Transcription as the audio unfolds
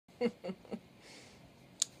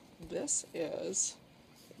This is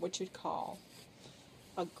what you'd call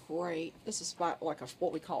a great, this is like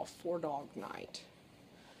what we call a 4-dog night.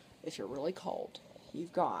 If you're really cold,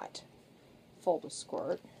 you've got Volta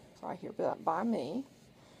Squirt right here by me.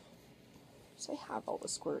 Say hi, Volta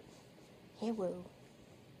Squirt. Hello.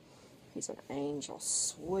 He's an angel.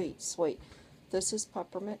 Sweet, sweet. This is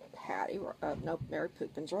Peppermint Patty. No, Mary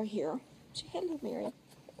Poopins right here. Say hello, Mary.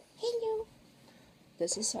 Hello.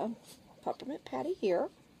 This is Peppermint Patty here.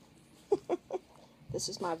 This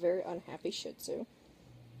is my very unhappy Shih Tzu.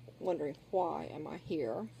 Wondering why am I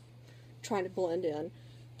here. Trying to blend in.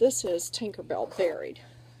 This is Tinkerbell buried.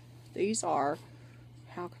 These are,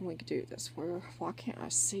 how can we do this? Why can't I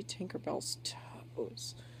see Tinkerbell's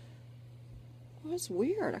toes? Well, it's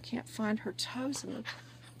weird. I can't find her toes in the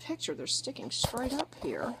picture. They're sticking straight up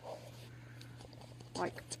here.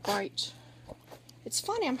 Like, right. It's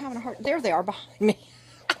funny, I'm having a hard, there they are behind me.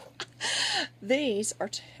 These are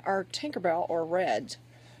Tinkerbell, or Red.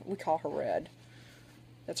 We call her Red.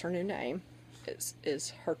 That's her new name,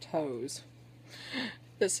 is her toes.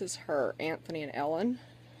 This is her Anthony and Ellen.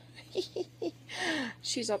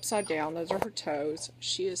 She's upside down. Those are her toes.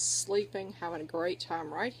 She is sleeping, having a great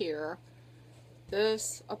time right here.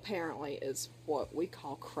 This apparently is what we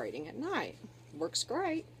call crating at night. Works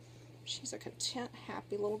great. She's a content,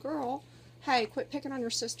 happy little girl. Hey, quit picking on your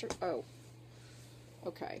sister. Oh.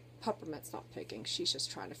 Okay, Peppermint's not picking. She's just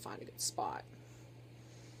trying to find a good spot.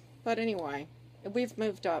 But anyway, we've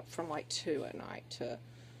moved up from like 2 at night to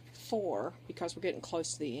 4 because we're getting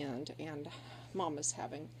close to the end, and Mama's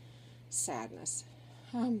having sadness.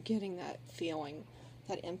 I'm getting that feeling,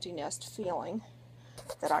 that empty nest feeling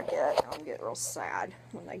that I get. I'm getting real sad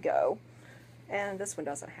when they go. And this one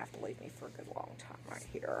doesn't have to leave me for a good long time right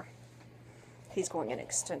here. He's going in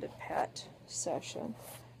extended pet session,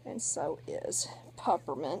 and so is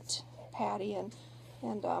Peppermint Patty, and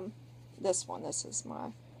this one. This is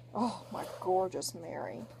my gorgeous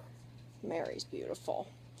Mary. Mary's beautiful.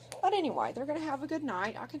 But anyway, they're going to have a good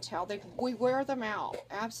night. I can tell. We wear them out.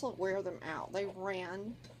 Absolutely wear them out. They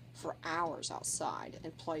ran for hours outside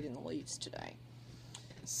and played in the leaves today.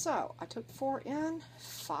 So, I took 4 in.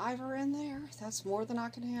 5 are in there. That's more than I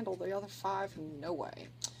can handle. The other 5, no way.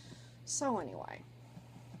 So anyway,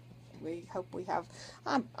 we hope we have,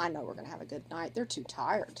 I know we're going to have a good night. They're too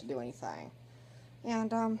tired to do anything.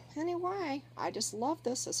 And anyway, I just love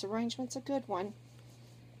this. This arrangement's a good one.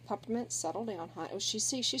 Peppermint, settle down, honey. Oh,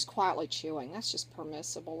 she's quietly chewing. That's just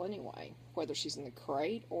permissible anyway, whether she's in the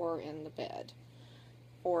crate or in the bed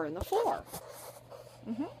or in the floor.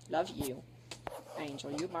 Love you,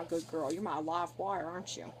 Angel. You're my good girl. You're my live wire,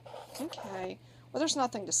 aren't you? Okay. Well, there's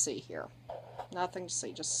nothing to see here. Nothing to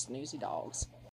see, just snoozy dogs.